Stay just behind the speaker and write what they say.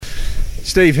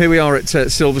Steve, here we are at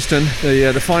Silverstone,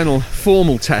 the final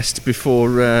formal test before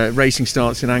racing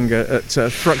starts in anger at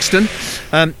Thruxton.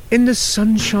 In the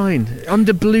sunshine,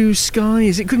 under blue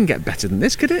skies. It couldn't get better than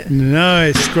this, could it? No,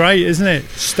 it's great, isn't it?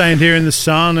 Staying here in the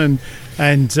sun,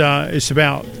 and it's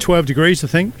about 12 degrees, I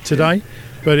think, today.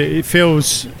 But it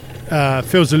feels a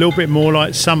little bit more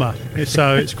like summer,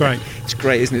 so it's great. It's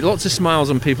great, isn't it? Lots of smiles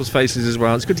on people's faces as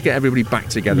well. It's good to get everybody back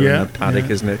together in the paddock,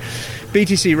 isn't it?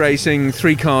 BTC Racing,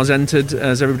 3 cars entered,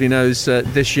 as everybody knows,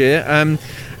 this year.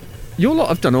 Your lot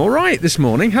have done all right this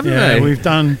morning, haven't they?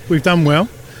 Yeah, we've done well.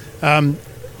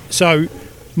 So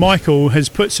Michael has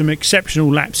put some exceptional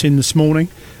laps in this morning.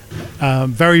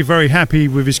 Very, very happy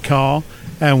with his car.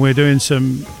 And we're doing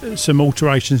some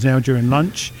alterations now during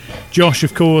lunch. Josh,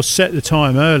 of course, set the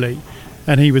time early,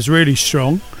 and he was really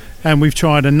strong. And we've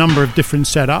tried a number of different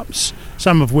setups,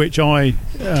 some of which I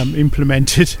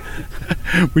implemented,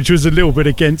 which was a little bit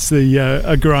against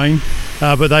the grain.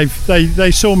 But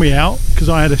they saw me out because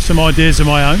I had some ideas of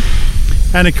my own.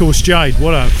 And of course, Jade,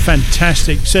 what a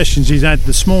fantastic sessions he's had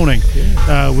this morning.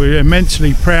 We're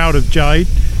immensely proud of Jade.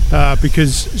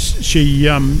 Because she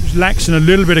lacks in a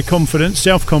little bit of confidence,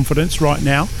 self-confidence right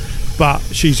now, but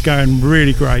she's going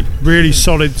really great, really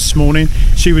solid this morning.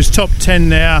 She was top 10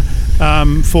 there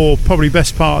for probably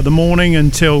best part of the morning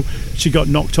until she got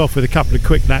knocked off with a couple of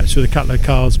quick laps with a couple of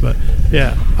cars. But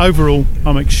yeah, overall,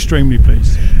 I'm extremely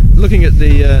pleased. Looking at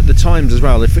the times as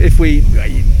well, if we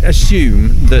assume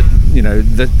that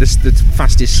the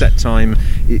fastest set time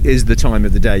is the time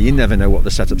of the day, you never know what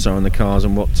the setups are on the cars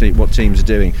and what teams are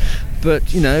doing.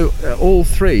 But all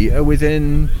 3 are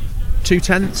within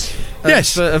 0.2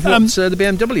 of what's the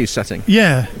BMW setting.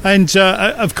 Yeah, and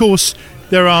of course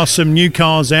there are some new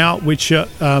cars out which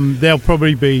they'll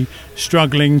probably be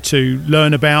struggling to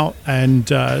learn about,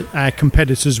 and our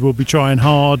competitors will be trying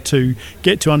hard to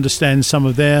get to understand some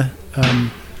of their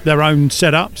own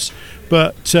setups.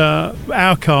 But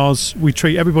our cars, we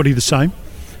treat everybody the same,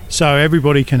 so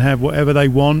everybody can have whatever they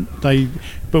want.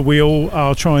 But we all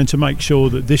are trying to make sure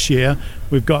that this year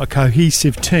we've got a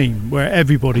cohesive team where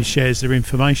everybody shares their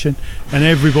information and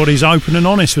everybody's open and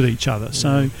honest with each other.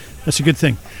 So that's a good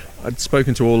thing. I'd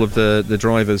spoken to all of the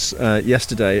drivers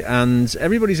yesterday, and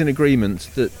everybody's in agreement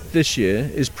that this year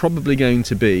is probably going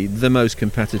to be the most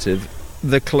competitive,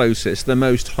 the closest, the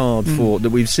most hard fought that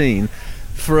we've seen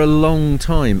for a long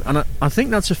time. And I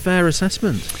think that's a fair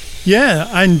assessment. Yeah,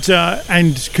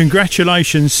 and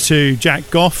congratulations to Jack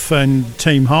Goff and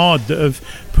Team Hard that have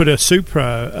put a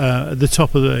Supra at the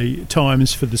top of the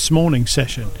times for this morning's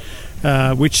session,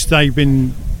 which they've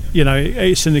been,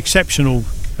 it's an exceptional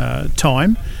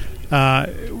time.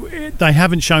 They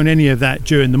haven't shown any of that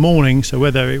during the morning, so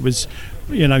whether it was,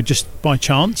 just by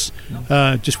chance,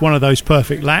 just one of those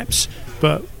perfect laps,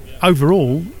 but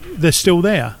overall they're still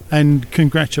there, and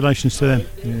congratulations to them.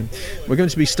 Yeah. We're going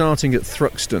to be starting at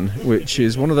Thruxton, which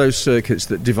is one of those circuits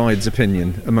that divides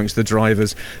opinion amongst the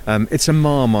drivers. It's a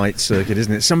Marmite circuit,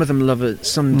 isn't it? Some of them love it,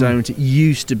 some don't. It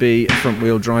used to be a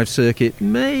front-wheel drive circuit.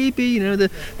 Maybe,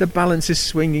 the balance is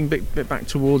swinging a bit back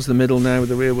towards the middle now with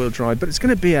the rear-wheel drive, but it's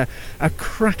going to be a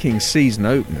cracking season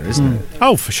opener, isn't it?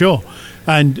 Oh, for sure.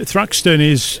 And Thruxton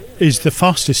is the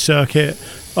fastest circuit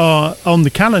on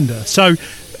the calendar. So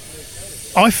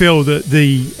I feel that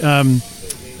the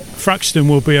Thruxton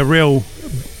will be a real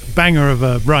banger of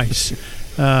a race,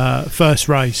 first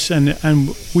race,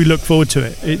 and we look forward to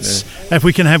it. If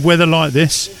we can have weather like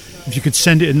this, if you could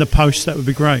send it in the post, that would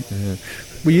be great. Yeah.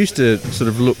 We used to sort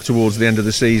of look towards the end of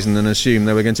the season and assume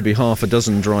there were going to be half a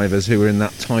dozen drivers who were in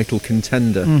that title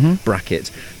contender bracket.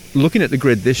 Looking at the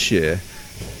grid this year,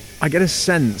 I get a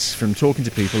sense from talking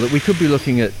to people that we could be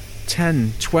looking at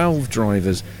 10, 12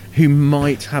 drivers who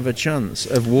might have a chance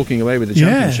of walking away with the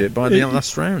championship by the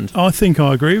last round. I think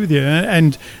I agree with you,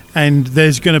 and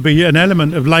there's going to be an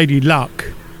element of lady luck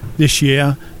this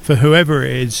year for whoever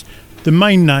it is. The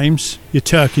main names, your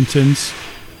Turkingtons,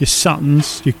 your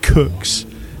Suttons, your Cooks,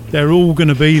 they're all going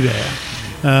to be there.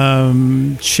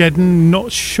 Shedden,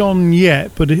 not shone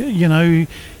yet, but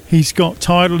he's got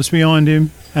titles behind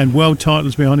him and world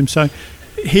titles behind him, so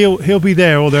he'll be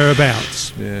there or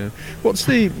thereabouts. Yeah. What's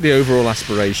the overall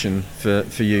aspiration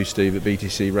for you, Steve, at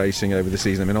BTC Racing over the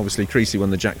season? I mean, obviously Creasy won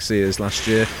the Jack Sears last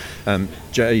year.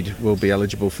 Jade will be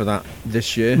eligible for that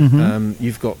this year.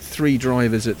 You've got 3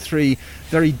 drivers at 3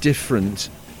 very different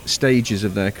stages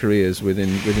of their careers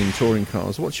within touring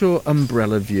cars. What's your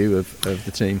umbrella view of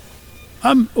the team?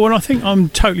 Well, I think I'm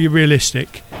totally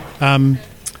realistic. Jade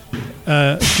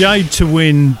to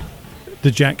win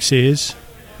the Jack Sears,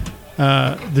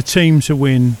 the team to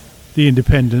win the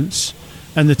Independents,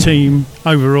 and the team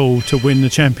overall to win the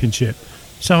championship.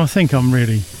 So I think I'm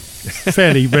really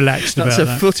fairly relaxed about that.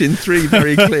 That's a foot in three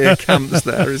very clear camps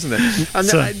there, isn't it? And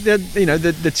So-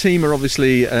 the team are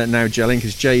obviously now gelling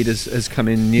because Jade has come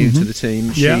in new to the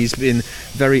team. Yeah. She's been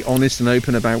very honest and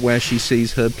open about where she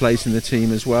sees her place in the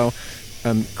team as well.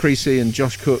 Creasy and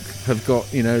Josh Cook have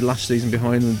got last season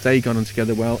behind them. They got on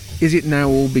together well. Is it now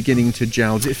all beginning to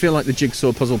gel? Does it feel like the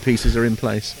jigsaw puzzle pieces are in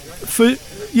place?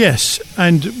 Yes,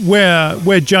 and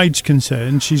where Jade's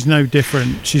concerned, she's no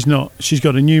different. She's not. She's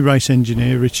got a new race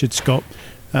engineer, Richard Scott,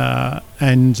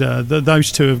 and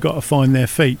those two have got to find their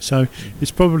feet. So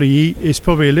it's probably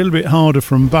a little bit harder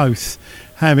from both,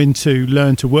 having to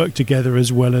learn to work together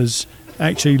as well as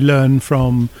actually learn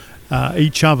from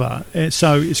each other.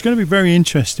 So it's going to be very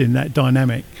interesting, that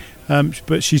dynamic.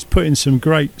 But she's put in some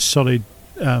great solid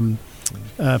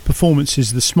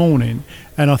performances this morning,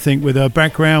 and I think with her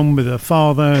background, with her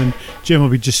father, and Jim will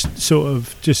be just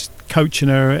coaching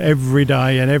her every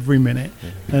day and every minute,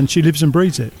 and she lives and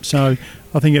breathes it. So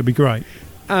I think it'll be great.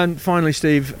 And finally,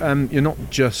 Steve, you're not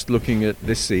just looking at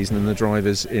this season and the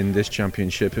drivers in this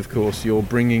championship. Of course, you're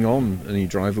bringing on a new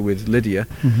driver with Lydia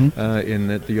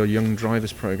in your young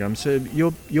drivers program. So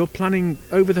you're planning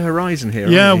over the horizon here.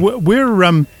 Yeah, aren't you? we're.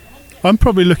 I'm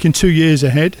probably looking 2 years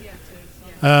ahead,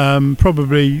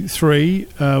 probably 3.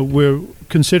 We're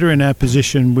considering our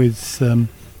position with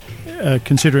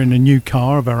considering a new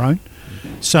car of our own.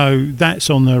 So that's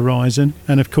on the horizon,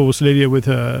 and of course Lydia with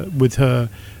her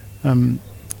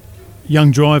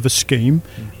young driver scheme,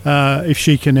 if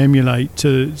she can emulate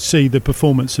to see the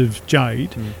performance of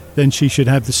Jade, then she should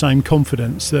have the same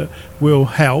confidence that we'll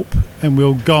help and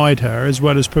we'll guide her, as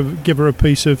well as give her a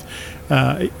piece of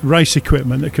race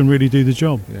equipment that can really do the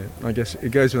job. Yeah, I guess it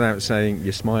goes without saying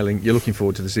you're smiling. You're looking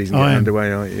forward to the season I getting am.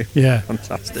 underway, aren't you? Yeah.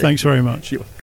 Fantastic. Thanks very much.